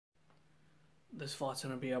This vlog's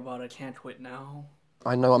gonna be about I Can't Quit Now.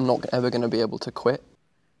 I know I'm not ever going to be able to quit.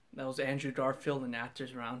 That was Andrew Garfield and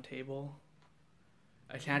Actors Roundtable.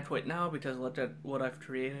 I can't quit now because look at what I've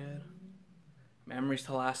created. Memories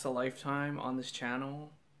to last a lifetime on this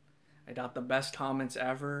channel. I got the best comments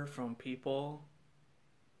ever from people.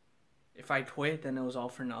 If I quit, then it was all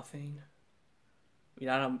for nothing. We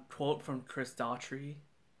got a quote from Chris Daughtry,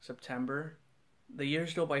 September. The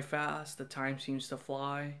years go by fast, the time seems to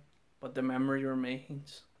fly, but the memory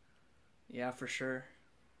remains. Yeah, for sure.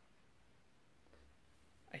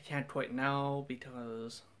 I can't quit now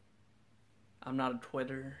because I'm not a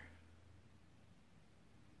quitter.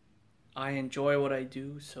 I enjoy what I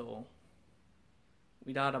do, so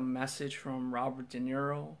we got a message from Robert De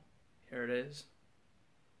Niro. Here it is.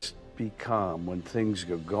 Be calm when things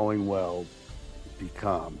are going well. Be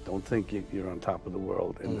calm. Don't think you're on top of the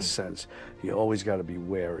world in the sense. You always got to be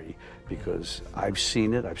wary because I've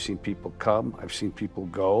seen it. I've seen people come. I've seen people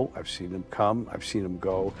go. I've seen them come. I've seen them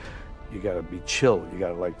go. You got to be chill. You got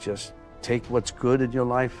to like just take what's good in your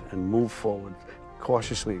life and move forward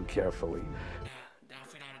cautiously and carefully.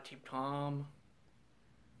 Definitely gotta keep calm.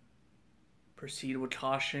 Proceed with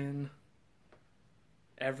caution.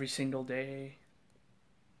 Every single day.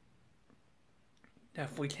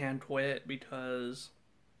 Definitely can't quit because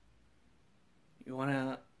you want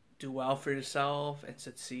to do well for yourself and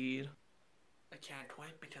succeed. I can't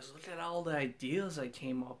quit because look at all the ideas I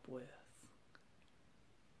came up with.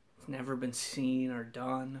 It's never been seen or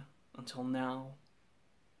done until now.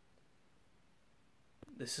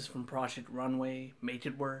 This is from Project Runway. Make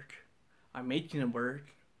it work. I'm making it work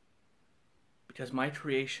because my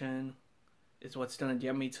creation is what's gonna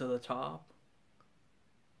get me to the top.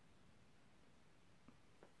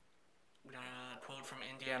 We got a quote from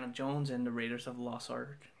Indiana Jones and the Raiders of the Lost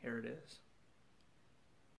Ark. Here it is.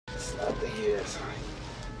 It's not the years,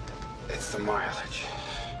 it's the mileage.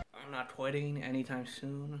 I'm not quitting anytime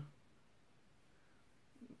soon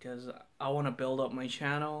because I want to build up my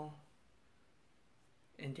channel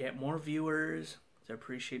and get more viewers to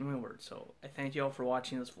appreciate my work. So I thank you all for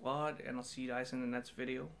watching this vlog, and I'll see you guys in the next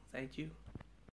video. Thank you.